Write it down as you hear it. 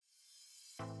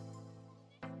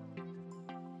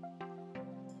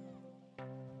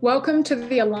Welcome to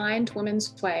the Aligned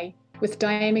Women's Way with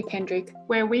Diane McKendrick,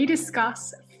 where we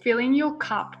discuss filling your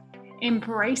cup,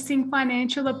 embracing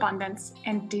financial abundance,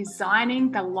 and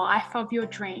designing the life of your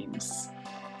dreams.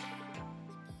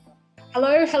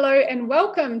 Hello, and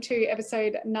welcome to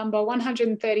episode number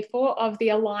 134 of the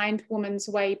Aligned Women's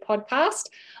Way podcast.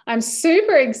 I'm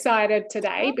super excited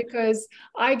today because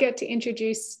I get to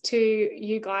introduce to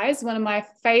you guys one of my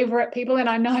favorite people, and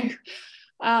I know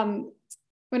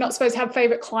we're not supposed to have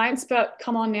favorite clients, but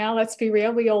come on now, let's be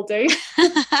real, we all do. So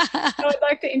I'd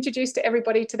like to introduce to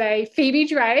everybody today, Phoebe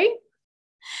Dray.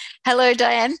 Hello,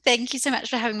 Diane. Thank you so much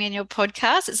for having me on your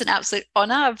podcast. It's an absolute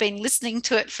honor. I've been listening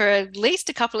to it for at least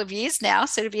a couple of years now,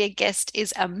 so to be a guest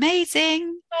is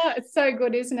amazing. Oh, it's so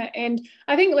good, isn't it? And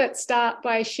I think let's start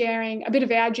by sharing a bit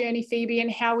of our journey, Phoebe, and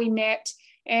how we met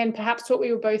and perhaps what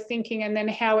we were both thinking, and then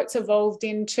how it's evolved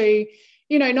into,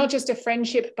 you know, not just a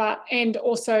friendship, and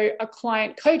also a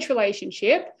client-coach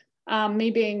relationship, me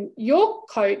being your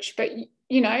coach, but,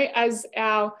 you know, as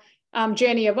our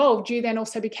journey evolved, you then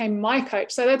also became my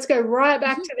coach. So let's go right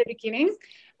back to the beginning.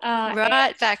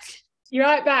 Right back. You're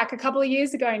right back a couple of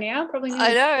years ago now, probably.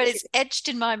 I know, it's etched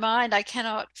in my mind. I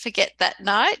cannot forget that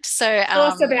night. So tell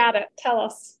us about it. Tell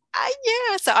us.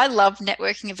 So I love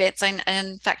networking events. And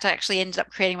in fact, I actually ended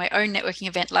up creating my own networking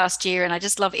event last year, and I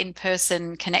just love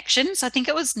in-person connections. I think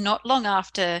it was not long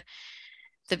after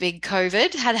the big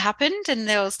COVID had happened and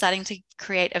they were starting to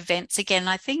create events again.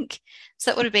 I think,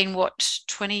 so that would have been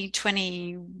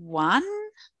 2021,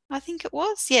 I think it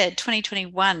was. Yeah,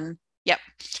 2021. Yep.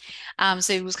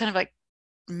 So it was kind of like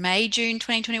May, June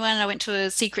 2021, I went to a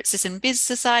Secret Sis and Biz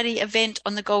Society event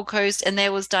on the Gold Coast, and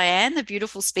there was Diane, the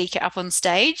beautiful speaker, up on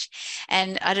stage.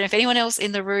 And I don't know if anyone else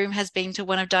in the room has been to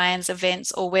one of Diane's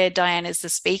events or where Diane is the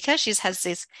speaker. She has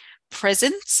this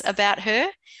presence about her,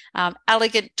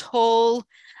 elegant, tall,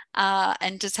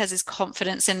 and just has this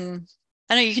confidence. And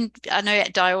I know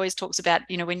Di always talks about,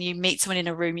 you know, when you meet someone in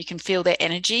a room, you can feel their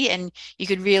energy, and you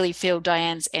could really feel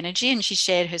Diane's energy. And she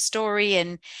shared her story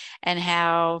and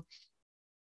how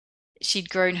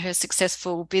she'd grown her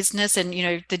successful business, and, you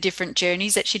know, the different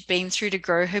journeys that she'd been through to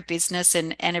grow her business,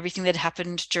 and everything that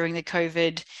happened during the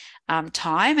COVID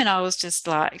time. And I was just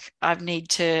like, I need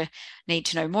to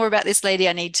know more about this lady.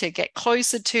 I need to get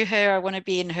closer to her. I want to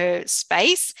be in her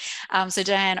space. So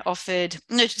Diane offered,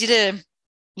 you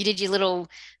did your little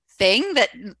thing that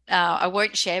I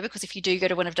won't share, because if you do go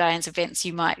to one of Diane's events,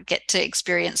 you might get to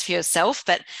experience for yourself.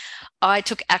 But I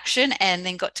took action and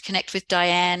then got to connect with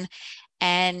Diane,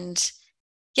 and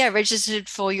registered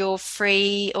for your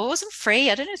free, or it wasn't free,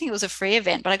 I don't think it was a free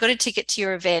event, but I got a ticket to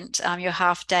your event, your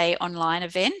half-day online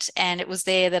event. And it was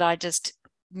there that I just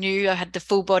knew I had the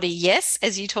full body yes,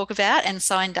 as you talk about, and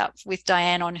signed up with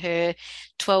Diane on her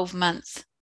 12-month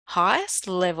highest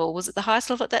level. Was it the highest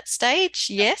level at that stage?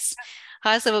 Yes.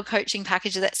 Highest level coaching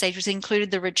package at that stage, which included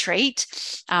the retreat.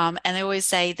 And they always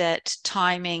say that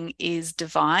timing is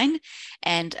divine.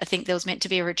 And I think there was meant to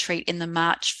be a retreat in the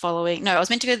March following. No, I was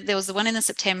meant to go, there was the one in the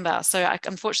September. So I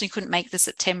unfortunately couldn't make the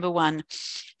September one,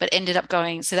 but ended up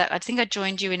going. So that, I think I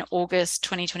joined you in August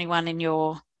 2021 in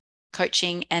your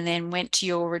coaching, and then went to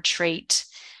your retreat,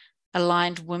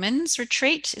 Aligned Women's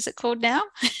Retreat, is it called now?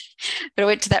 But I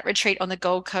went to that retreat on the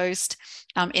Gold Coast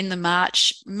in the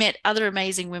March, met other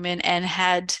amazing women, and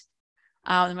had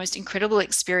the most incredible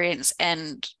experience.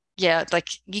 And like,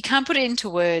 you can't put it into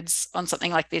words on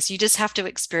something like this. You just have to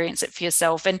experience it for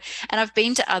yourself. And I've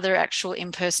been to other actual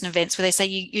in-person events where they say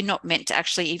you're not meant to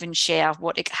actually even share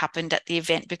what happened at the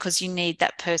event, because you need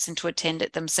that person to attend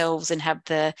it themselves and have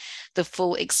the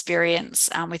full experience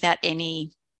without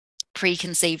any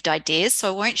preconceived ideas. So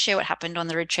I won't share what happened on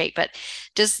the retreat, but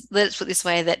just let's put it this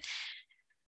way, that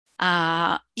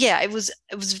it was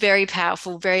very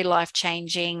powerful, very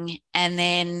life-changing. And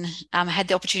then I had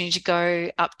the opportunity to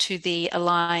go up to the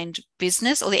Aligned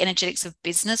Business, or the Energetics of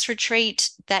Business retreat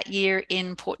that year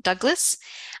in Port Douglas,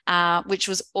 which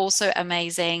was also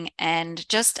amazing. And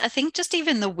I think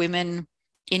even the women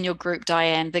in your group,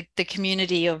 Diane, the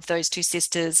community of those two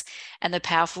sisters, and the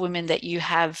powerful women that you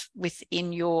have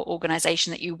within your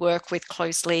organization that you work with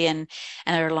closely and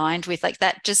are aligned with, like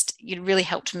that, just, it really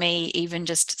helped me even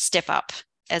just step up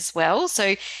as well.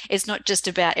 So it's not just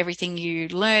about everything you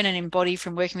learn and embody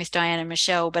from working with Diane and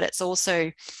Michelle, but it's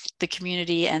also the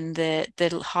community and the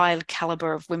high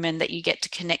caliber of women that you get to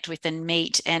connect with and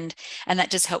meet, and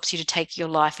that just helps you to take your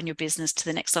life and your business to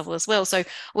the next level as well. So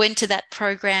went to that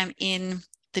program in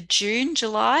the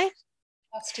July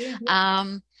last year,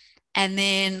 and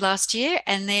then last year,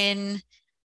 and then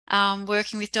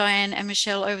working with Diane and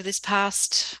Michelle over this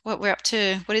past, what we're up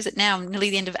to, what is it now, nearly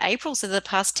the end of April, so the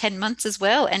past 10 months as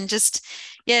well. And just,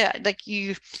 yeah, like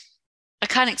I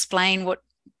can't explain what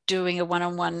doing a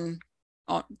one-on-one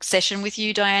session with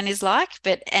you, Diane, is like,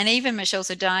 and even Michelle.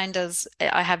 So Diane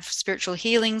I have spiritual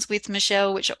healings with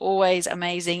Michelle, which are always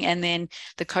amazing. And then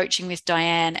the coaching with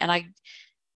Diane, and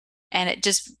it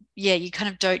just, yeah, you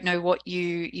kind of don't know what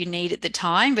you need at the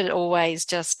time, but it always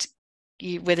just,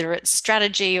 whether it's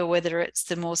strategy or whether it's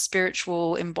the more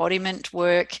spiritual embodiment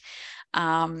work,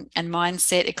 and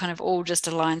mindset, it kind of all just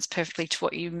aligns perfectly to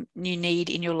what you need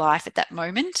in your life at that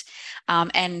moment.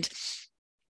 And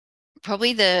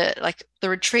probably the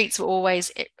retreats were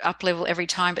always up level every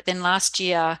time. But then last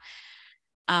year,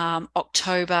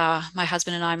 October, my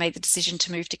husband and I made the decision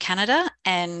to move to Canada.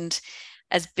 And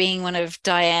as being one of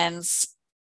Diane's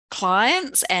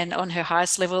clients and on her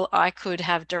highest level, I could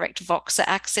have direct Voxer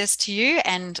access to you.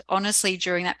 And honestly,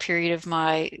 during that period of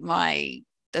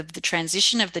of the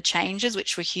transition, of the changes,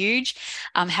 which were huge,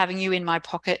 having you in my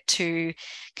pocket to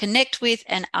connect with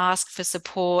and ask for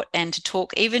support and to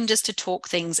talk, even just to talk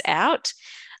things out,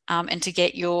 and to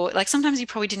get sometimes you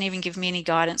probably didn't even give me any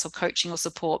guidance or coaching or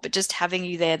support, but just having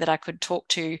you there that I could talk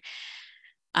to,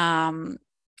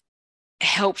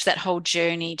 helped that whole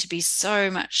journey to be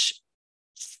so much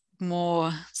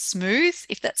more smooth,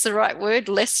 if that's the right word,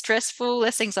 less stressful,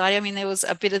 less anxiety. I mean, there was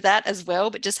a bit of that as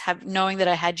well, but just knowing that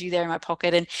I had you there in my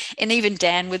pocket. And even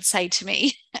Dan would say to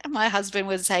me, my husband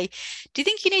would say, do you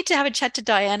think you need to have a chat to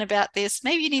Diane about this?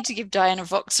 Maybe you need to give Diane a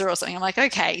Voxer or something. I'm like,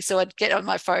 okay. So I'd get on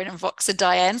my phone and Voxer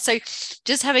Diane. So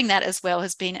just having that as well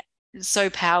has been so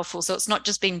powerful. So it's not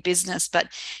just been business, but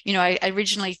I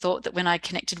originally thought that when I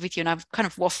connected with you, and I'm kind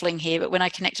of waffling here, but when I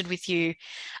connected with you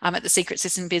at the Secret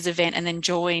Sis and Biz event and then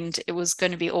joined, it was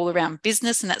going to be all around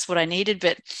business, and that's what I needed.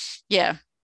 But yeah,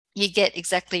 you get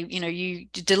exactly, you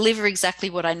deliver exactly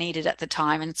what I needed at the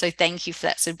time. And so thank you for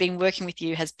that. So being working with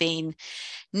you has been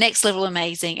next level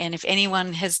amazing. And if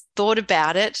anyone has thought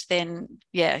about it, then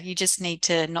yeah, you just need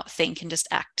to not think and just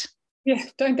act. Yeah,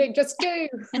 don't think, just do.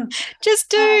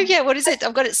 Just do. Yeah, what is it?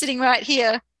 I've got it sitting right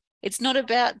here. It's not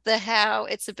about the how,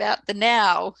 it's about the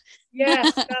now.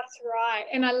 Yes, that's right.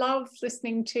 And I love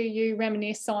listening to you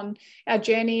reminisce on our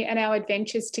journey and our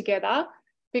adventures together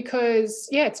because,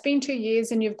 yeah, it's been 2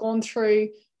 years and you've gone through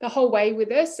the whole way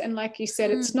with us. And like you said,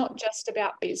 it's not just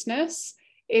about business.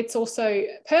 It's also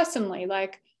personally,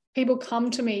 like people come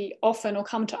to me often or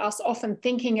come to us often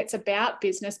thinking it's about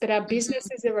business, but our business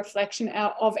is a reflection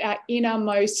of our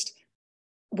innermost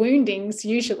woundings,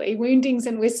 usually woundings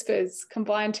and whispers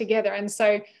combined together. And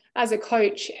so as a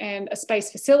coach and a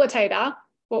space facilitator,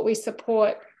 what we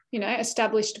support,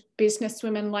 established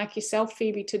businesswomen like yourself,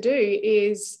 Phoebe, to do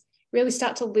is really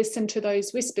start to listen to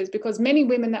those whispers, because many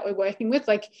women that we're working with,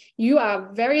 like you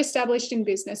are very established in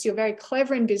business, you're very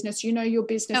clever in business, you know your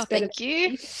business better than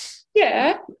you.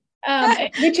 Yeah.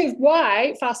 Which is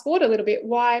why, fast forward a little bit,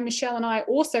 why Michelle and I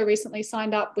also recently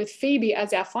signed up with Phoebe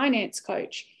as our finance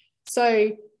coach.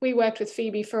 So we worked with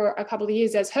Phoebe for a couple of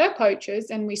years as her coaches,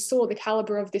 and we saw the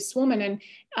caliber of this woman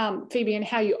and Phoebe and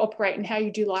how you operate and how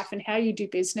you do life and how you do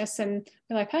business. And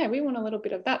we're like, hey, we want a little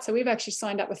bit of that. So we've actually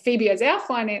signed up with Phoebe as our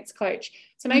finance coach.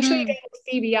 So make sure you go look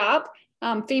Phoebe up,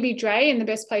 Phoebe Dray, and the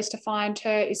best place to find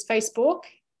her is Facebook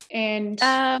and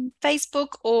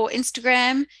Facebook or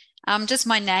Instagram. Just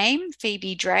my name,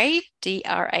 Phoebe Dray,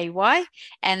 Dray.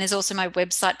 And there's also my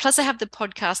website. Plus I have the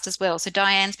podcast as well. So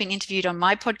Diane's been interviewed on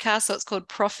my podcast. So it's called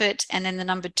Profit and then the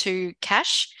number 2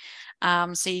 Cash.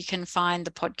 So you can find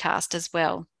the podcast as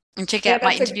well. And check out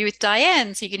my interview with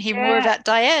Diane so you can hear more about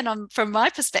Diane from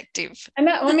my perspective. And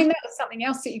that was something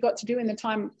else that you got to do in the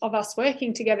time of us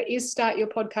working together, is start your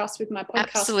podcast with my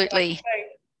podcast. Absolutely. So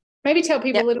maybe tell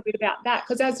people a little bit about that,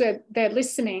 because as they're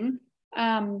listening,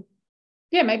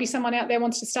 maybe someone out there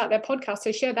wants to start their podcast.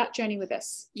 So share that journey with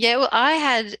us. Yeah, well, I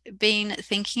had been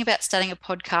thinking about starting a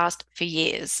podcast for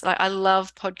years. Like, I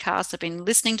love podcasts. I've been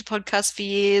listening to podcasts for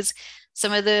years.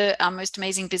 Some of the most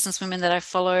amazing businesswomen that I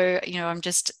follow, I'm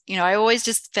just, I always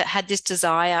just had this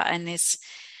desire and this,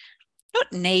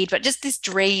 not need, but just this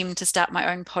dream to start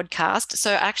my own podcast.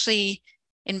 So I actually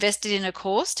invested in a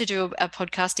course to do a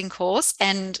podcasting course,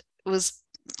 and it was,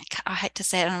 I hate to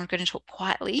say it, I'm going to talk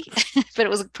quietly, but it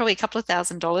was probably a couple of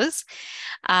 $1,000s.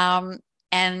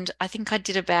 And I think I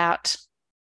did about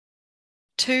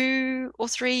 2 or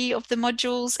 3 of the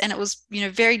modules, and it was,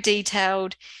 very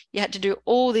detailed. You had to do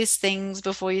all these things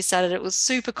before you started. It was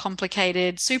super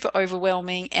complicated, super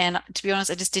overwhelming. And to be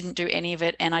honest, I just didn't do any of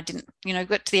it. And I didn't,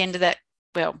 got to the end of that.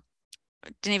 Well,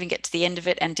 didn't even get to the end of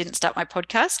it and didn't start my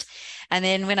podcast. And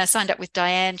then when I signed up with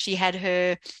Diane, she had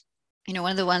her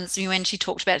one of the ones when she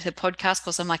talked about the podcast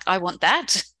course, I'm like, I want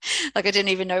that. Like, I didn't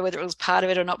even know whether it was part of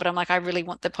it or not, but I'm like, I really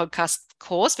want the podcast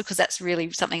course because that's really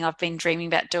something I've been dreaming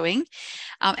about doing.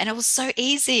 And it was so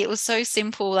easy. It was so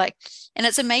simple. Like, and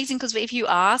it's amazing because if you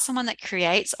are someone that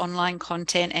creates online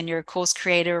content and you're a course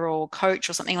creator or coach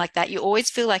or something like that, you always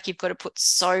feel like you've got to put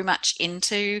so much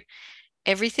into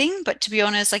everything. But to be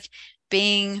honest, like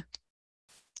being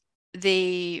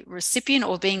the recipient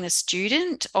or being the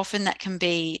student, often that can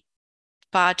be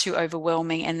far too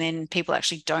overwhelming, and then people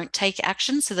actually don't take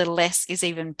action. So the less is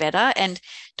even better. And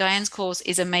Diane's course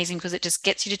is amazing because it just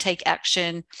gets you to take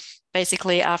action.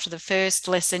 Basically, after the first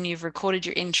lesson, you've recorded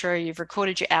your intro, you've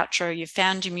recorded your outro, you've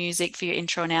found your music for your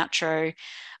intro and outro,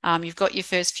 you've got your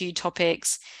first few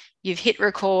topics, you've hit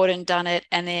record and done it.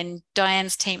 And then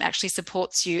Diane's team actually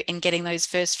supports you in getting those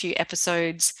first few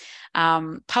episodes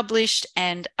published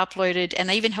and uploaded. And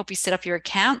they even help you set up your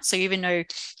account. So you even know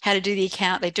how to do the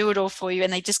account. They do it all for you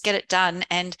and they just get it done.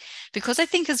 And because I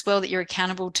think as well that you're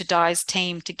accountable to Di's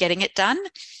team to getting it done,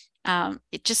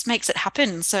 it just makes it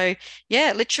happen. So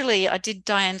yeah, literally I did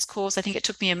Diane's course. I think it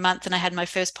took me a month and I had my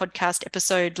first podcast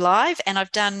episode live, and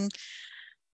I've done,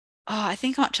 I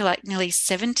think I'm up to like nearly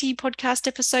 70 podcast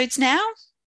episodes now.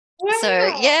 Wow. So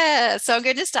yeah, so I'm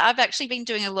going to start. I've actually been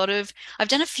doing I've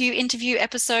done a few interview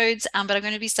episodes, but I'm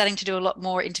going to be starting to do a lot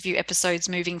more interview episodes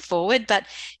moving forward. But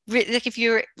like if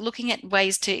you're looking at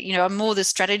ways to, I'm more the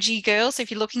strategy girl. So if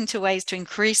you're looking to ways to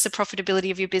increase the profitability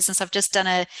of your business, I've just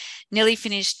nearly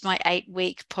finished my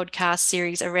 8-week podcast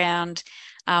series around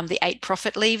the 8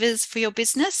 profit levers for your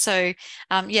business. So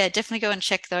yeah, definitely go and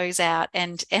check those out.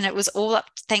 And it was all up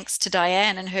thanks to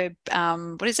Diane and her,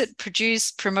 what is it? Produce,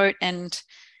 promote, and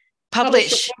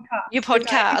publish your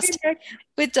podcast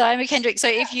with Di McKendrick. So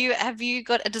if you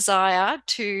got a desire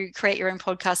to create your own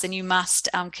podcast, then you must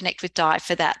connect with Di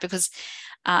for that, because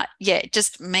it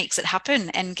just makes it happen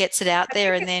and gets it out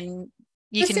there, and then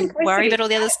you can worry about all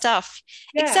the other stuff.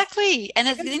 Yeah. Exactly. And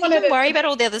then you can worry about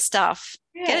all the other stuff.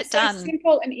 Yeah, get it done.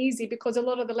 Simple and easy, because a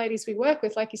lot of the ladies we work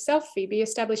with, like yourself, Phoebe,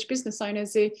 established business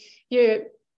owners,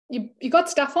 you got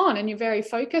stuff on and you're very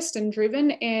focused and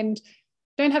driven and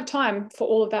don't have time for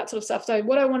all of that sort of stuff. So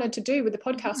what I wanted to do with the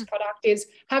podcast product is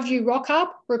have you rock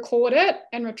up, record it,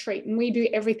 and retreat, and we do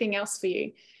everything else for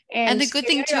you. And the good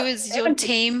thing too is your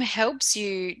team helps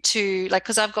you to, like,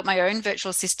 because I've got my own virtual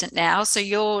assistant now.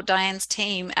 So Diane's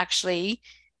team actually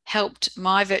helped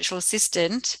my virtual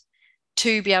assistant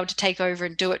to be able to take over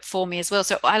and do it for me as well.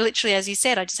 So I literally, as you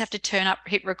said, I just have to turn up,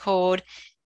 hit record,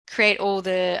 create all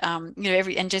the,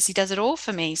 and Jessie does it all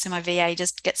for me. So my VA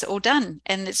just gets it all done.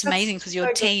 And it's amazing because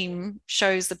your team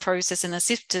shows the process and the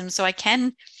system. So I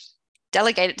can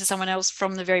delegate it to someone else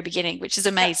from the very beginning, which is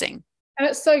amazing. And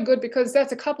it's so good because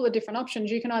that's a couple of different options.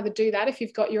 You can either do that if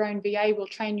you've got your own VA, we'll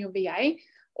train your VA,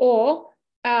 or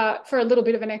for a little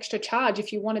bit of an extra charge,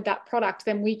 if you wanted that product,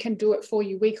 then we can do it for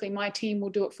you weekly. My team will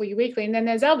do it for you weekly. And then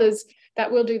there's others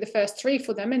that will do the first 3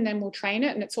 for them, and then we'll train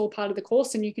it, and it's all part of the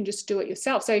course, and you can just do it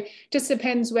yourself. So it just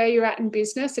depends where you're at in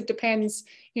business. It depends,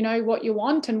 what you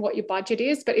want and what your budget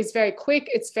is, but it's very quick.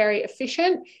 It's very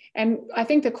efficient. And I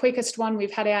think the quickest one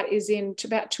we've had out is in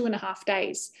about 2.5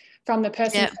 days from the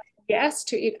person saying yes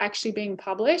to it actually being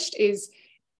published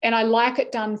and I like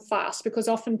it done fast, because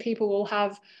often people will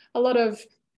have a lot of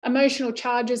emotional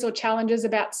charges or challenges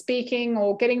about speaking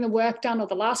or getting the work done, or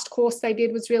the last course they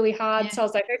did was really hard. So I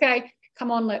was like, okay,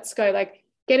 come on, let's go. Like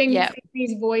getting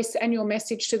Phoebe's voice and your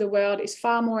message to the world is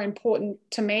far more important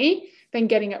to me than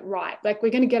getting it right. Like, we're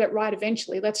going to get it right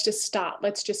eventually. Let's just start.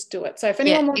 Let's just do it. So if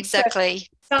anyone wants to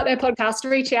start their podcast,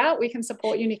 reach out. We can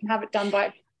support you, and you can have it done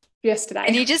by yesterday.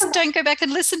 And you just don't go back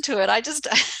and listen to it. I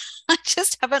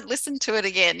just haven't listened to it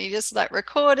again. You just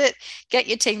record it, get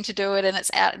your team to do it, and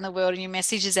it's out in the world, and your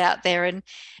message is out there,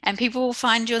 and people will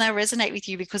find you and they'll resonate with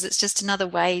you, because it's just another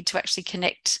way to actually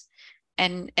connect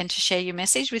and to share your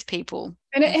message with people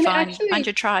and find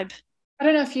your tribe. I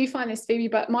don't know if you find this, Phoebe,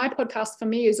 but my podcast for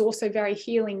me is also very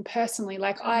healing personally.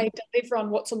 Like, I deliver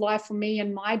on what's alive for me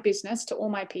and my business to all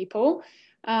my people.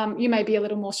 You may be a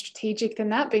little more strategic than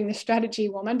that, being the strategy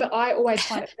woman, but I always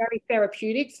find it very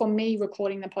therapeutic for me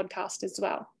recording the podcast as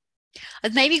well.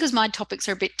 Maybe because my topics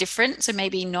are a bit different, so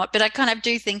maybe not, but I kind of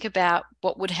do think about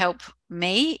what would help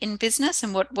me in business,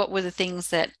 and what were the things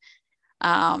that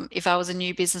if I was a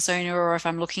new business owner, or if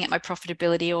I'm looking at my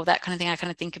profitability or that kind of thing, I kind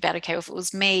of think about, okay, if it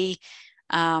was me,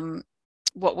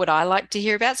 what would I like to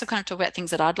hear about? So kind of talk about things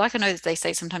that I'd like. I know that they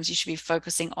say sometimes you should be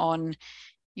focusing on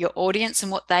your audience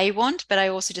and what they want, but I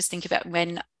also just think about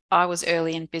when I was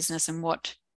early in business and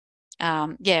what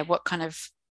kind of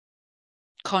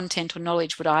content or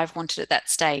knowledge would I have wanted at that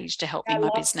stage to help me in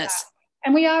my business.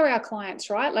 And we are our clients,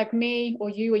 right? Like me or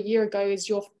you a year ago is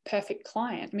your perfect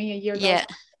client. Me a year ago is Yeah. my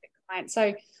perfect client.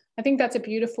 So I think that's a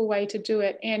beautiful way to do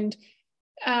it. And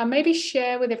maybe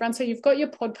share with everyone. So you've got your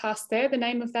podcast there. The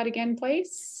name of that again,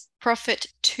 please. Profit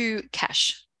to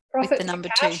Cash with the Profit to number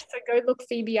two. Cash. So go look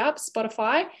Phoebe up,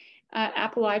 Spotify,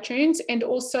 Apple iTunes. And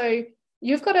also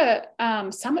you've got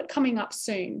a summit coming up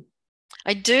soon.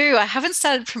 I do. I haven't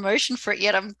started promotion for it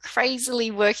yet. I'm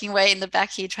crazily working away in the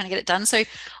back here trying to get it done. So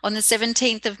on the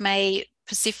 17th of May,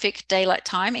 Pacific Daylight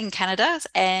Time in Canada,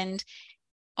 and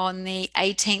on the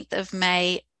 18th of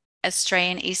May,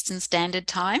 Australian Eastern Standard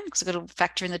Time, because I've got to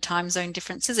factor in the time zone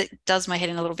differences. It does my head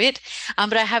in a little bit.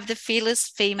 But I have the Fearless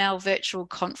Female Virtual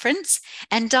Conference,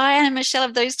 and Diane and Michelle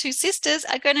of those two sisters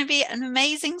are going to be an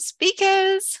amazing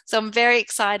speakers. So I'm very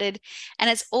excited. And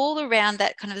it's all around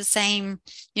that kind of the same,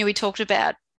 we talked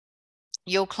about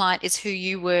your client is who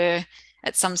you were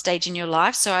at some stage in your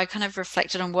life. So I kind of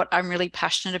reflected on what I'm really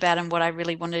passionate about and what I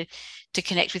really wanted to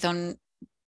connect with on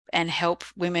and help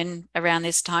women around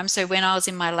this time. So when I was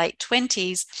in my late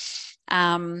 20s,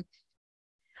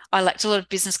 I lacked a lot of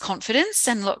business confidence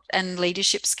and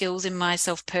leadership skills in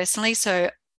myself personally. So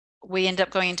we ended up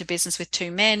going into business with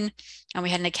two men, and we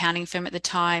had an accounting firm at the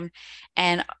time.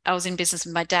 And I was in business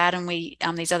with my dad, and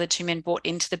these other two men bought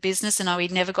into the business, and we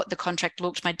never got the contract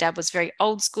looked. My dad was very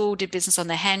old school, did business on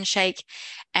the handshake,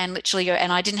 and literally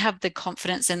and I didn't have the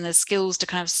confidence and the skills to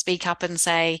kind of speak up and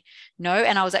say no.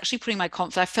 And I was actually putting my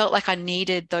confidence. I felt like I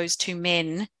needed those two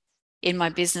men in my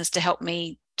business to help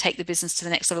me take the business to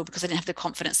the next level, because I didn't have the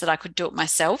confidence that I could do it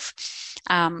myself.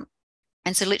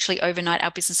 And so literally overnight,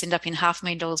 our business ended up in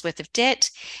 $500,000 worth of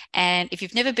debt. And if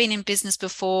you've never been in business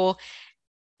before,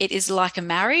 it is like a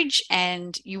marriage,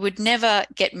 and you would never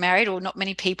get married, or not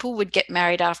many people would get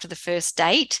married after the first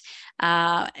date,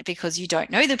 because you don't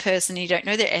know the person, you don't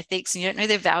know their ethics, and you don't know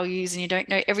their values, and you don't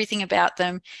know everything about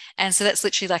them. And so that's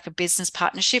literally like a business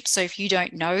partnership. So if you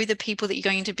don't know the people that you're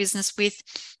going into business with,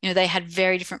 they had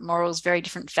very different morals, very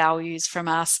different values from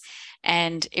us.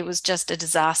 And it was just a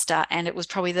disaster. And it was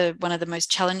probably one of the most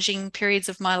challenging periods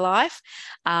of my life,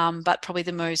 but probably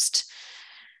the most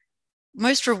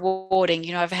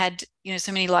rewarding. I've had,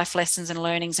 so many life lessons and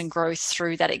learnings and growth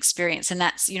through that experience. And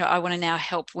that's, I want to now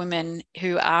help women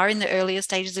who are in the earlier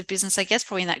stages of business, I guess,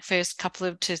 probably in that first couple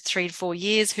of to 3 to 4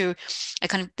 years, who are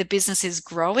kind of, the business is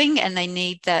growing and they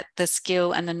need the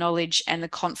skill and the knowledge and the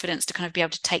confidence to kind of be able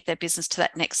to take their business to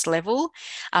that next level.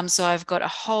 So I've got a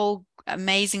whole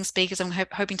amazing speakers. I'm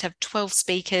hoping to have 12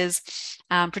 speakers,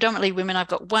 predominantly women. I've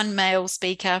got one male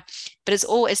speaker, but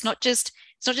it's not just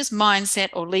mindset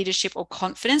or leadership or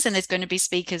confidence. And there's going to be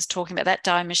speakers talking about that.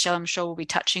 Di, Michelle, I'm sure will be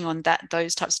touching on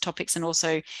those types of topics, and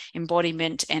also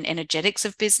embodiment and energetics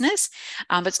of business.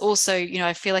 But it's also,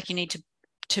 I feel like you need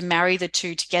to marry the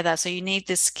two together. So you need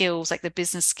the skills, like the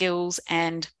business skills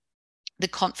and the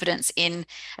confidence in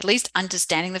at least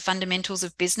understanding the fundamentals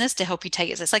of business to help you take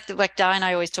it. So it's like Di and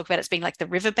I always talk about it's being like the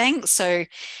riverbank. So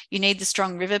you need the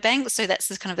strong riverbank. So that's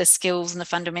the kind of the skills and the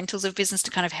fundamentals of business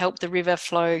to kind of help the river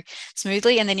flow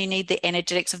smoothly. And then you need the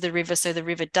energetics of the river, so the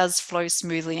river does flow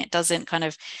smoothly and it doesn't kind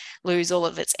of lose all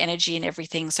of its energy and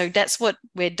everything. So that's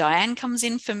where Diane comes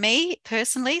in for me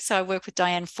personally. So I work with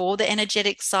Diane for the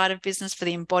energetic side of business, for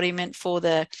the embodiment, for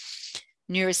the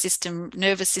nervous system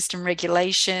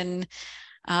regulation,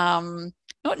 not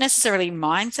necessarily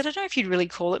mindset. I don't know if you'd really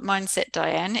call it mindset,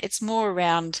 Diane. It's more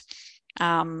around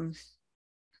the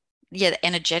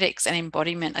energetics and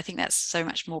embodiment. I think that's so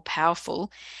much more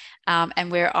powerful.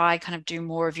 And where I kind of do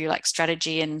more of your like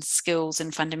strategy and skills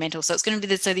and fundamentals. So it's going to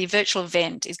be the virtual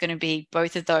event is going to be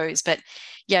both of those. But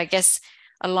yeah, I guess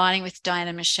aligning with Diane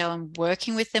and Michelle and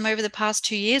working with them over the past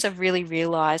 2 years, I've really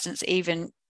realized, and it's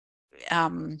even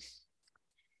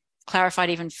clarified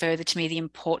even further to me, the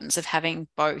importance of having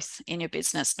both in your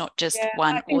business, not just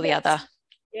one or the other.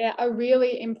 Yeah, a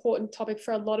really important topic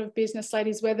for a lot of business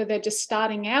ladies, whether they're just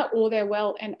starting out or they're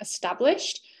well and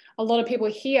established. A lot of people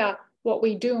hear what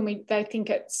we do and they think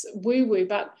it's woo-woo,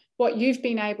 but what you've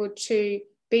been able to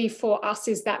be for us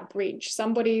is that bridge.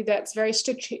 Somebody that's very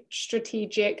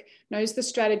strategic, knows the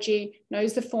strategy,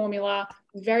 knows the formula,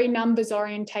 very numbers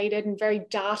orientated and very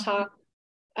data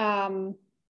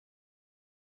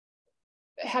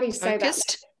how do you say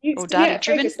focused that? Or data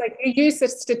driven? Like you use the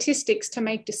statistics to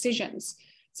make decisions.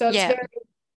 So it's very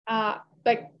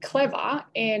like clever,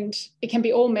 and it can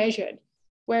be all measured.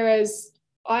 Whereas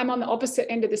I'm on the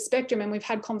opposite end of the spectrum, and we've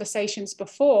had conversations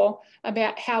before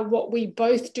about how what we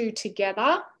both do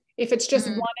together, if it's just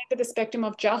one end of the spectrum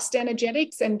of just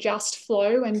energetics and just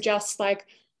flow and just like,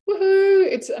 woohoo,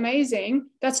 it's amazing,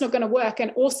 that's not going to work. And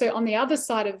also on the other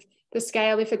side of the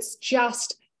scale, if it's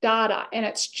just data and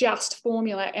it's just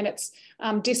formula and it's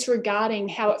disregarding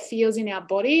how it feels in our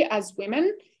body as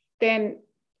women, then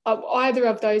either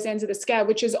of those ends of the scale,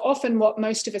 which is often what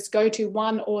most of us go to,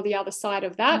 one or the other side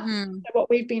of that. Mm-hmm. So what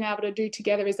we've been able to do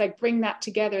together is like bring that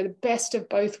together, the best of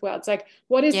both worlds. Like,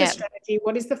 what is the strategy?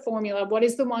 What is the formula? What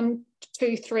is the 1,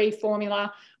 2, 3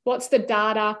 formula? What's the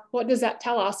data? What does that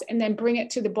tell us? And then bring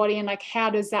it to the body and like, how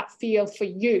does that feel for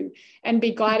you? And be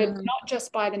guided not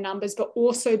just by the numbers, but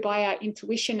also by our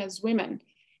intuition as women.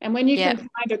 And when you can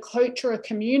find a coach or a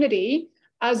community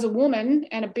as a woman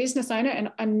and a business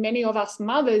owner, and many of us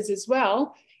mothers as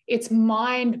well, it's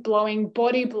mind-blowing,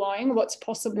 body-blowing what's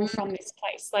possible from this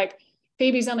place. Like,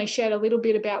 Phoebe's only shared a little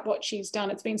bit about what she's done.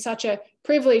 It's been such a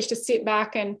privilege to sit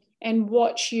back and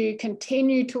watch you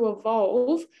continue to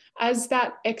evolve as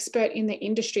that expert in the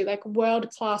industry, like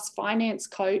world-class finance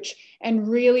coach, and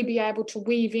really be able to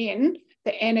weave in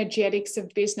the energetics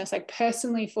of business, like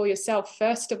personally for yourself,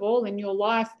 first of all, in your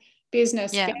life,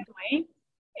 business, family,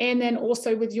 and then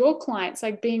also with your clients,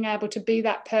 like being able to be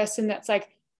that person that's like,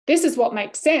 this is what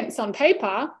makes sense on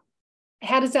paper.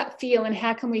 How does that feel? And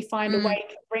how can we find a way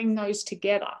to bring those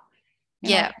together?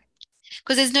 Yeah.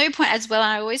 Because there's no point as well,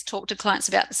 and I always talk to clients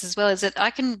about this as well, is that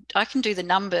I can do the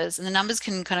numbers, and the numbers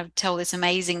can kind of tell this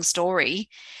amazing story.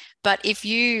 But if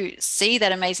you see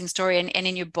that amazing story and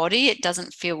in your body it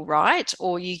doesn't feel right,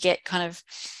 or you get kind of,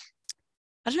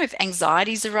 I don't know if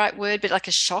anxiety is the right word, but like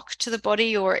a shock to the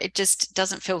body, or it just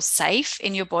doesn't feel safe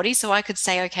in your body. So I could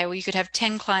say, okay, well, you could have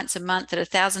 10 clients a month at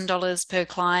 $1,000 per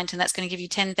client, and that's going to give you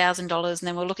 $10,000. And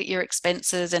then we'll look at your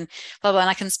expenses and blah, blah. And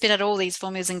I can spit out all these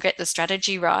formulas and get the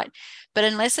strategy right. But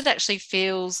unless it actually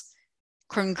feels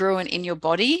congruent in your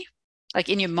body, like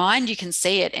in your mind, you can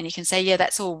see it and you can say, yeah,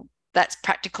 that's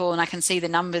practical, and I can see the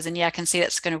numbers, and I can see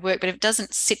that's going to work. But if it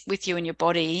doesn't sit with you in your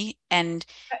body and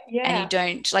you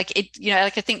don't like it,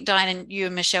 like I think Diane and you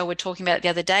and Michelle were talking about it the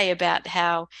other day about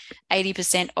how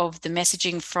 80% of the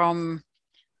messaging from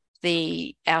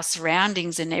our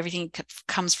surroundings and everything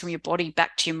comes from your body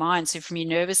back to your mind. So from your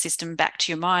nervous system back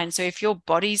to your mind. So if your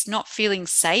body's not feeling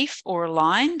safe or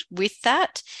aligned with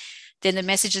that, then the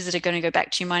messages that are going to go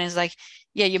back to your mind is like,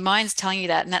 yeah, your mind's telling you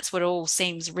that, and that's what all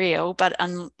seems real, but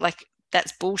like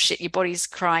that's bullshit. Your body's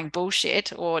crying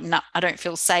bullshit, or no, I don't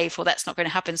feel safe, or that's not going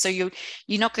to happen. So you're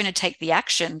not going to take the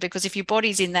action, because if your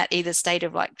body's in that either state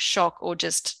of like shock or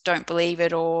just don't believe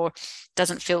it or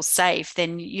doesn't feel safe,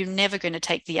 then you're never going to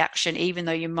take the action, even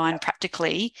though your mind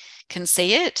practically can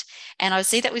see it. And I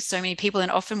see that with so many people,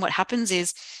 and often what happens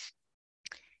is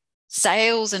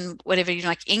sales and whatever,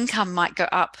 like income might go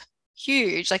up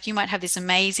huge, like you might have this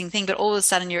amazing thing, but all of a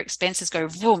sudden your expenses go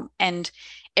boom and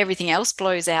everything else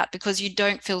blows out because you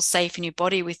don't feel safe in your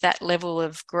body with that level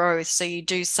of growth. So you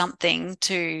do something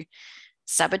to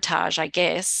sabotage, I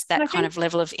guess, that kind of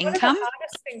level of income. One of the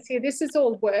hardest things here, this is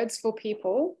all words for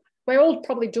people. We're all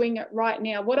probably doing it right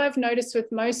now. What I've noticed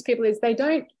with most people is they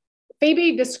don't,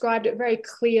 Phoebe described it very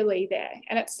clearly there.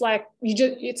 And it's like,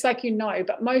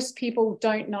 but most people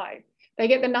don't know. They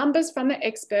get the numbers from the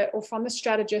expert or from the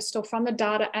strategist or from the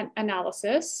data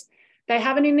analysis. They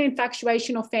have an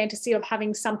infatuation or fantasy of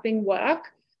having something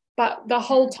work, but the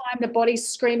whole time the body's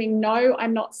screaming, no,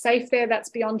 I'm not safe there. That's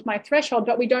beyond my threshold,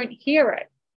 but we don't hear it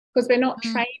because we're not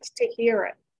trained to hear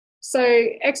it. So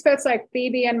experts like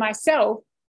Phoebe and myself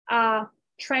are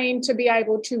trained to be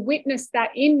able to witness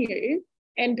that in you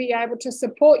and be able to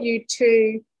support you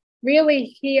to really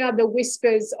hear the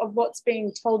whispers of what's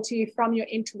being told to you from your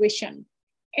intuition.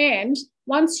 And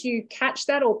once you catch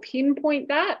that or pinpoint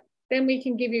that, then we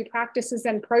can give you practices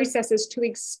and processes to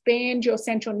expand your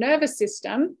central nervous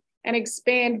system and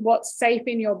expand what's safe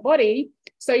in your body,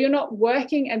 so you're not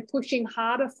working and pushing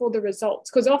harder for the results.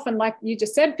 Because often, like you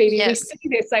just said, Phoebe, we see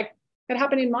this, like it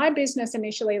happened in my business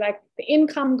initially, like the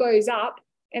income goes up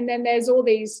and then there's all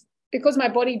these, because my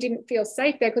body didn't feel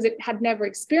safe there because it had never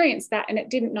experienced that and it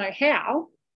didn't know how,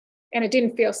 and it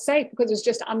didn't feel safe because it was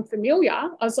just unfamiliar.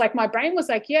 I was like, my brain was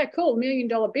like, yeah, cool, $1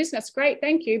 million business, great,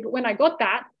 thank you. But when I got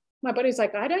that, my body's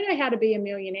like, I don't know how to be a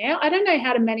millionaire. I don't know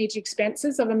how to manage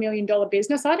expenses of $1 million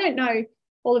business. I don't know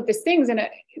all of these things. And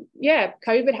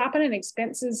COVID happened and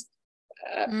expenses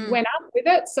went up with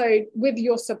it. So with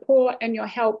your support and your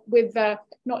help with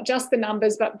not just the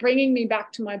numbers, but bringing me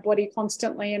back to my body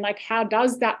constantly, and like, how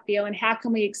does that feel and how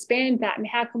can we expand that and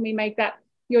how can we make that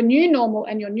your new normal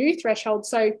and your new threshold?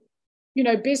 So,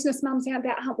 business mums out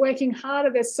there aren't working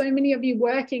harder. There's so many of you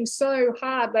working so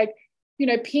hard, like,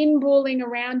 pinballing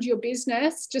around your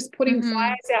business, just putting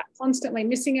fires out constantly,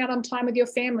 missing out on time with your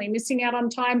family, missing out on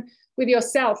time with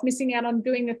yourself, missing out on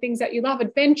doing the things that you love.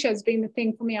 Adventure's been the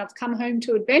thing for me. I've come home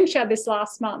to adventure this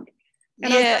last month.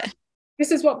 And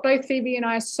this is what both Phoebe and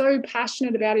I are so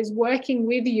passionate about, is working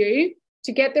with you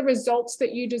to get the results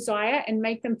that you desire and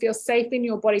make them feel safe in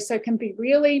your body. So it can be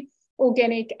really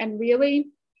organic and really,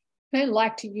 I don't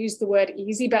like to use the word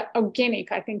easy, but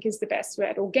organic, I think, is the best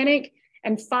word. Organic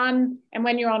and fun. And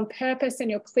when you're on purpose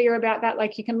and you're clear about that,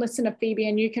 like you can listen to Phoebe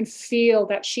and you can feel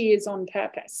that she is on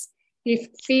purpose. You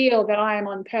feel that I am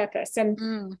on purpose.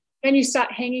 And when you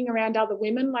start hanging around other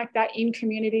women like that in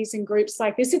communities and groups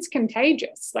like this, it's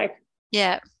contagious. Like,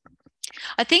 yeah.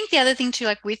 I think the other thing too,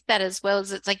 like with that as well,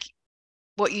 is it's like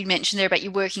what you mentioned there about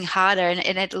you working harder, and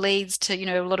it leads to, you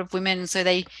know, a lot of women, so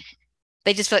they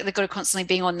just feel like they've got to constantly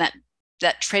being on that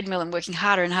treadmill and working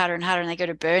harder and harder and harder, and they go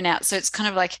to burnout. So it's kind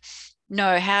of like,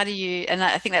 no, how do you, and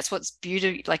I think that's what's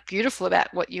beautiful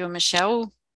about what you and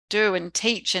Michelle do and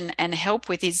teach and help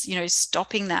with is, you know,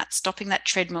 stopping that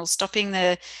treadmill,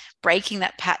 breaking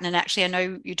that pattern. And actually, I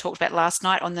know you talked about last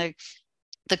night on the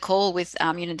call with,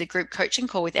 you know, the group coaching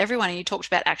call with everyone, and you talked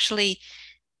about actually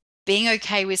being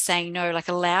okay with saying no, like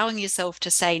allowing yourself to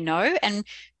say no. And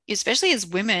especially as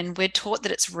women, we're taught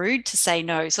that it's rude to say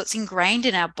no. So it's ingrained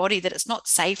in our body that it's not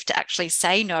safe to actually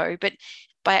say no. But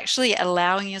by actually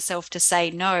allowing yourself to say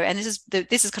no, and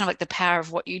this is kind of like the power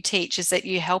of what you teach, is that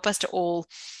you help us to all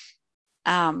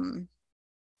kind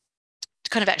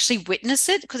of actually witness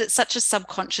it, because it's such a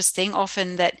subconscious thing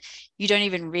often that you don't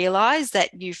even realize that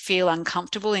you feel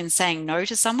uncomfortable in saying no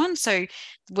to someone. So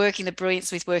the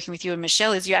brilliance with working with you and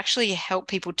Michelle is you actually help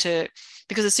people to,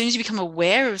 because as soon as you become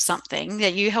aware of something,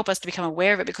 that you help us to become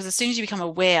aware of it, because as soon as you become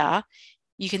aware,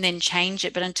 you can then change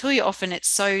it. But until you're often, it's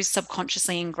so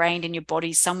subconsciously ingrained in your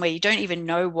body somewhere, you don't even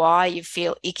know why you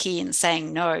feel icky in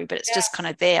saying no, but it's just kind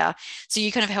of there. So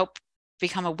you kind of help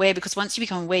become aware, because once you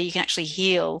become aware, you can actually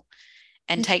heal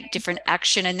and take different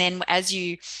action. And then as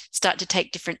you start to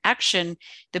take different action,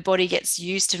 the body gets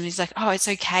used to it. And it's like, oh, it's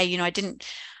okay. You know, I didn't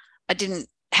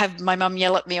have my mum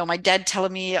yell at me or my dad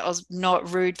telling me I was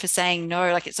not rude for saying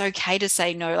no. Like, it's okay to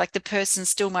say no. Like, the person's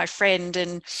still my friend.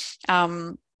 And,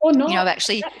 or not, you know, I've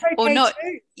actually, that's okay or not,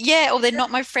 too. yeah, or they're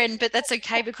not my friend, but that's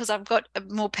okay because I've got a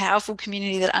more powerful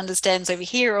community that understands over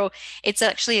here. Or it's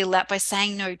actually allowed, by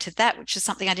saying no to that, which is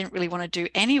something I didn't really want to do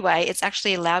anyway, it's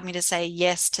actually allowed me to say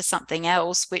yes to something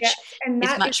else, which and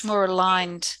is much more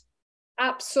aligned.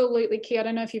 Absolutely key. I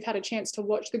don't know if you've had a chance to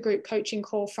watch the group coaching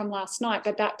call from last night,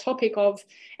 but that topic of,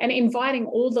 and inviting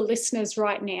all the listeners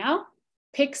right now,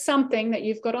 pick something that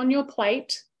you've got on your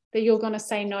plate that you're going to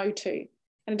say no to.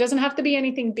 And it doesn't have to be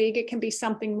anything big. It can be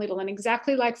something little. And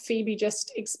exactly like Phoebe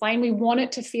just explained, we want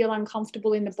it to feel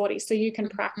uncomfortable in the body so you can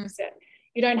practice it.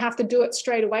 You don't have to do it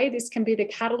straight away. This can be the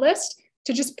catalyst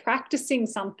to just practicing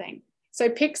something. So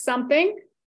pick something,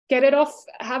 get it off,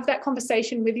 have that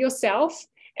conversation with yourself.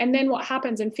 And then what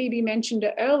happens, and Phoebe mentioned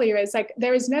it earlier, is like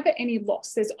there is never any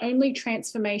loss. There's only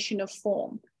transformation of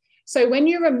form. So when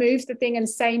you remove the thing and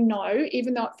say no,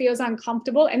 even though it feels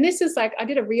uncomfortable, and this is like, I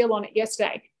did a reel on it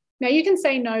yesterday. Now, you can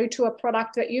say no to a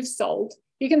product that you've sold.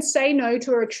 You can say no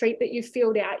to a retreat that you've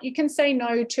filled out. You can say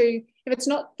no to, if it's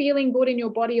not feeling good in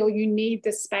your body or you need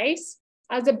the space.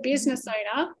 As a business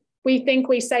owner, we think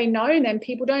we say no and then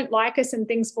people don't like us and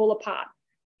things fall apart.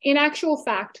 In actual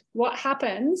fact, what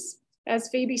happens, as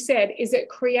Phoebe said, is it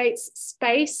creates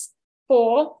space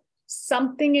for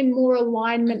something in more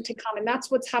alignment to come. And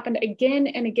that's what's happened again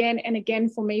and again and again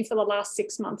for me for the last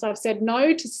 6 months. I've said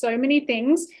no to so many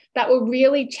things that were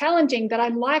really challenging, that I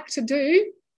like to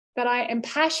do, that I am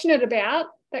passionate about,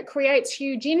 that creates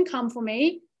huge income for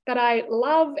me, that I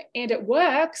love and it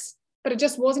works, but it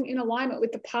just wasn't in alignment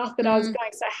with the path that I was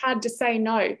going. So I had to say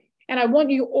no. And I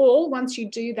want you all, once you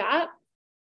do that,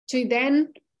 to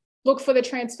then look for the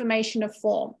transformation of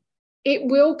form. It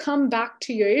will come back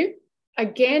to you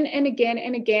again and again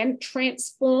and again,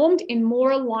 transformed in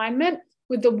more alignment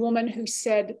with the woman who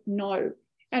said no.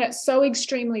 And it's so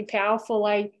extremely powerful.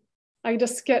 I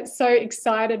just get so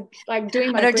excited, like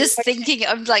doing my. And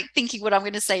I'm thinking what I'm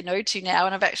going to say no to now.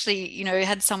 And I've actually, you know,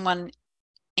 had someone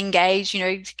engage, you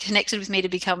know, connected with me to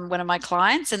become one of my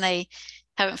clients, and they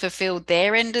haven't fulfilled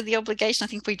their end of the obligation. I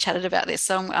think we chatted about this.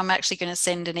 So I'm actually going to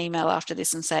send an email after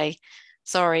this and say,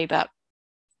 sorry, but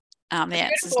the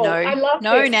answer is no. I love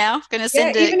no this. Now I'm going to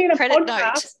send even in a credit podcast,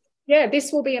 note. Yeah,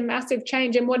 this will be a massive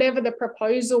change. And whatever the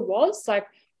proposal was, like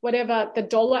whatever the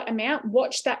dollar amount,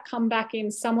 watch that come back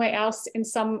in somewhere else in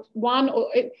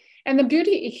and the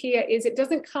beauty here is it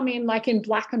doesn't come in like in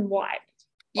black and white.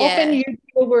 Yeah. Often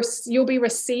you'll be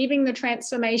receiving the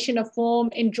transformation of form,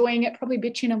 enjoying it, probably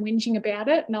bitching and whinging about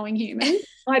it, knowing humans.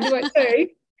 I do it too.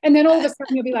 And then all of a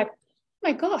sudden you'll be like, oh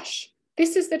my gosh,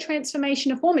 this is the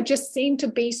transformation of form. It just seemed to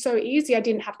be so easy. I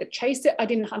didn't have to chase it. I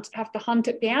didn't have to hunt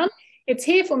it down. It's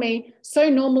here for me, so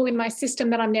normal in my system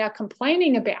that I'm now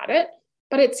complaining about it,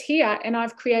 but it's here, and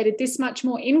I've created this much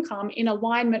more income in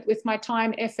alignment with my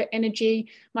time, effort, energy,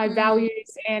 my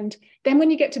values. And then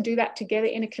when you get to do that together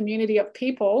in a community of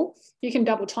people, you can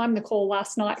double time the call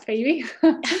last night, Phoebe.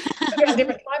 We're on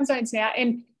different time zones now.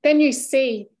 And then you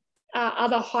see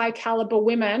other high caliber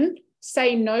women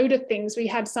say no to things. We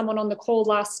had someone on the call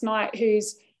last night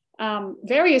who's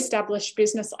very established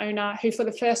business owner who for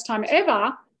the first time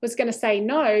ever was going to say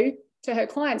no to her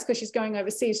clients because she's going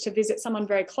overseas to visit someone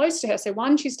very close to her. So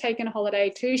 1, she's taken a holiday.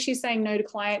 2, she's saying no to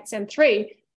clients. And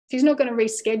 3, she's not going to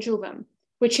reschedule them,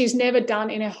 which she's never done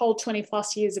in her whole 20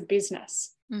 plus years of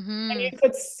business. And you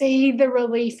could see the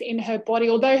relief in her body,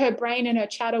 although her brain and her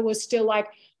chatter was still like,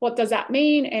 what does that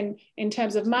mean? And in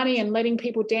terms of money and letting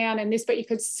people down and this, but you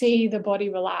could see the body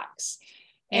relax.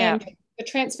 Yeah. And the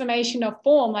transformation of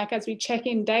form, like as we check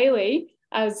in daily,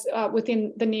 as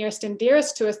within the nearest and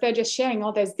dearest to us, they're just sharing,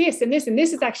 oh, there's this and this, and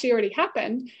this has actually already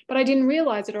happened, but I didn't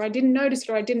realize it, or I didn't notice it,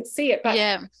 or I didn't see it.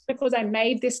 But because I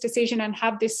made this decision and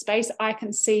have this space, I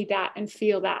can see that and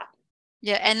feel that.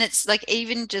 Yeah, and it's like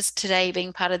even just today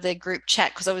being part of the group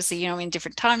chat, because obviously, you know, in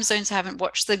different time zones, I haven't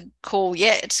watched the call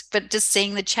yet, but just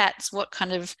seeing the chats, what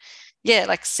kind of,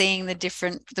 like seeing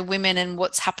the women and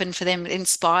what's happened for them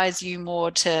inspires you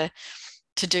more to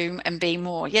do and be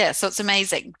more. Yeah, so it's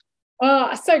amazing.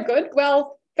 Oh, so good.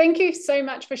 Well, thank you so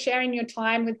much for sharing your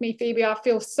time with me, Phoebe. I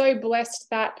feel so blessed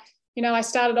that, you know, I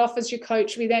started off as your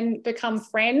coach. We then become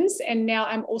friends, and now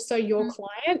I'm also your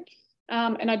client.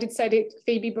 And I did say to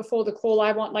Phoebe before the call,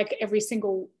 I want like every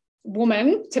single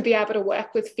woman to be able to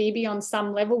work with Phoebe on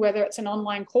some level, whether it's an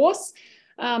online course,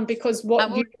 because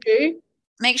what you do.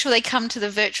 Make sure they come to the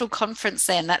virtual conference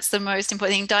then. That's the most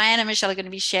important thing. Diane and Michelle are going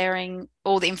to be sharing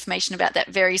all the information about that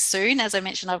very soon. As I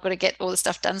mentioned, I've got to get all the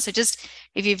stuff done. So just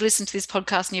if you've listened to this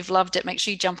podcast and you've loved it, make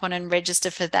sure you jump on and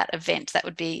register for that event.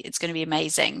 It's going to be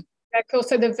amazing. Yeah, cool.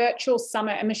 So the virtual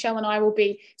summit, and Michelle and I will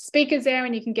be speakers there,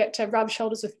 and you can get to rub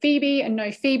shoulders with Phoebe and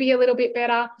know Phoebe a little bit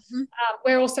better.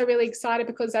 We're also really excited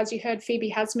because, as you heard, Phoebe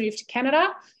has moved to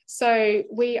Canada. So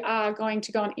we are going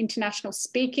to go on international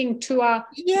speaking tour.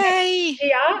 Yay!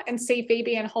 Here and see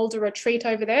Phoebe and hold a retreat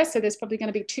over there. So there's probably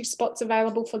going to be 2 spots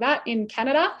available for that in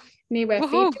Canada, near where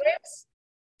Phoebe lives.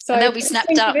 So and they'll be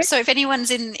snapped up. So if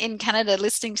anyone's in Canada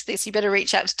listening to this, you better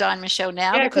reach out to Diane and Michelle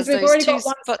now, because we've those already 2 got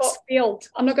one spot filled.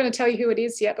 I'm not going to tell you who it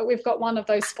is yet, but we've got one of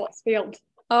those spots filled.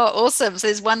 Oh, awesome. So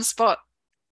there's 1 spot.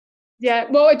 Yeah,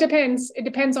 well, it depends. It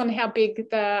depends on how big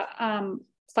the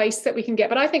place that we can get.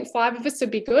 But I think 5 of us would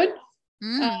be good.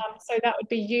 So that would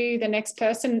be you, the next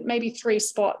person, maybe 3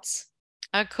 spots.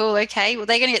 Oh, cool. Okay. Well,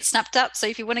 they're going to get snapped up. So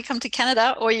if you want to come to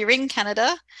Canada or you're in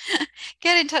Canada,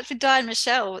 get in touch with Diane and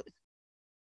Michelle.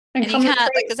 And you can't,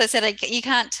 like, as I said, you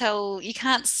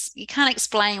can't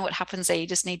explain what happens there. You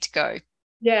just need to go.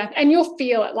 Yeah, and you'll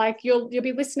feel it. Like you'll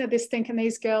be listening to this thinking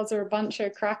these girls are a bunch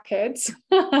of crackheads.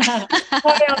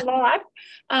 High on life.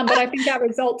 But I think our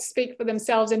results speak for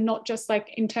themselves, and not just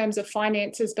like in terms of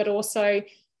finances, but also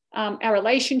our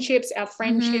relationships, our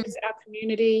friendships, our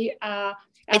community.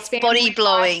 It's body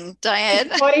blowing, Diane.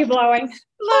 It's body blowing.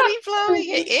 Body blowing,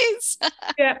 it is.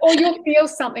 Yeah, or you'll feel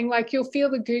something, like you'll feel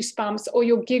the goosebumps, or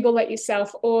you'll giggle at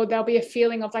yourself, or there'll be a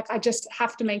feeling of like, I just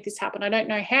have to make this happen. I don't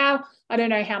know how. I don't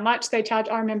know how much they charge.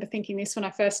 I remember thinking this when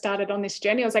I first started on this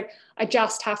journey. I was like, I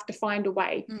just have to find a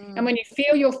way. And when you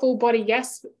feel your full body,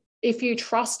 yes, if you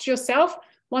trust yourself,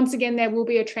 once again, there will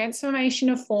be a transformation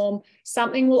of form.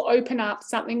 Something will open up,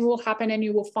 something will happen, and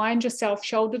you will find yourself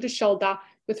shoulder to shoulder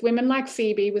with women like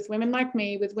Phoebe, with women like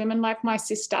me, with women like my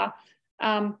sister.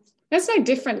 That's no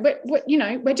different.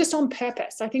 We're just on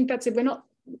purpose. I think that's it. We're not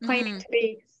claiming to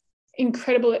be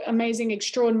incredible, amazing,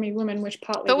 extraordinary women, which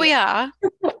partly. But we are.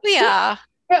 We are.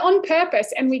 We're on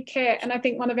purpose and we care. And I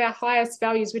think one of our highest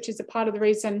values, which is a part of the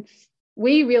reason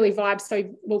we really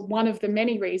vibe, one of the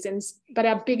many reasons, but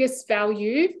our biggest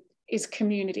value is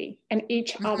community and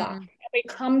each other. And we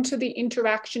come to the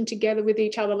interaction together with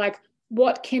each other like,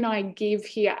 what can I give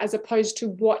here, as opposed to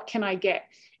what can I get?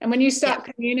 And when you start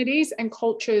communities and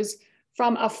cultures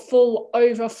from a full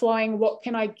overflowing, what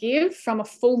can I give, from a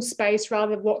full space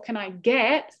rather than what can I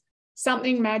get,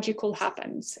 something magical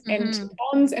happens. And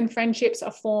bonds and friendships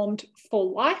are formed for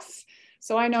life.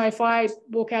 So I know if I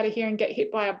walk out of here and get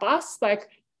hit by a bus, like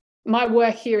my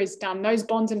work here is done. Those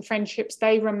bonds and friendships,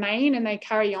 they remain and they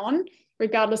carry on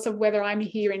regardless of whether I'm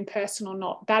here in person or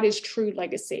not. That is true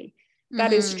legacy.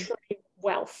 That is true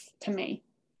wealth to me.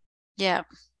 Yeah.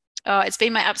 Oh, it's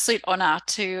been my absolute honor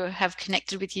to have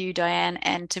connected with you, Diane,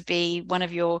 and to be one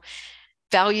of your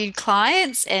valued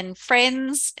clients and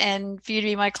friends, and for you to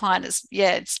be my client.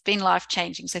 It's been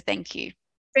life-changing. So thank you.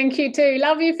 Thank you too.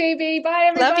 Love you, Phoebe. Bye,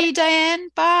 everybody. Love you, Diane.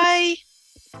 Bye.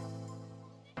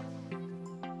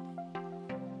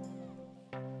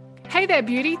 Hey there,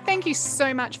 beauty. Thank you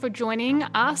so much for joining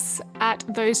us at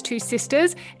Those Two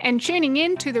Sisters and tuning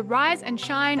in to the Rise and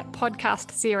Shine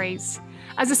podcast series.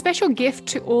 As a special gift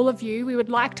to all of you, we would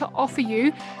like to offer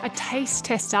you a taste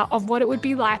tester of what it would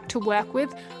be like to work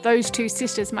with those two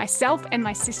sisters, myself and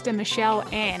my sister, Michelle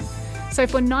Ann. So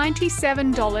for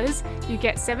 $97, you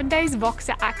get 7 days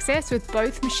Voxer access with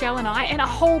both Michelle and I and a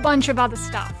whole bunch of other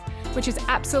stuff, which is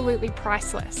absolutely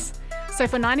priceless. So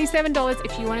for $97,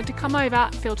 if you wanted to come over,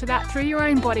 filter that through your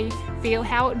own body, feel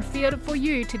how it would feel for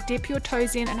you to dip your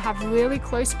toes in and have really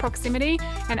close proximity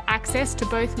and access to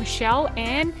both Michelle,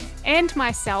 Ann, and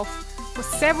myself for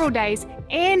several days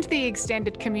and the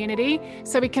extended community,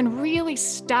 so we can really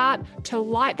start to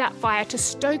light that fire, to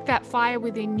stoke that fire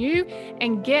within you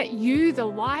and get you the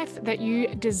life that you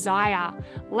desire.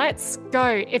 Let's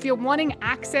go. If you're wanting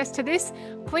access to this,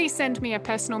 please send me a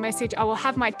personal message. I will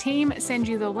have my team send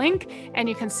you the link and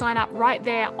you can sign up right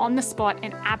there on the spot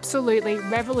and absolutely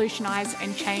revolutionize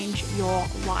and change your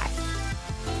life.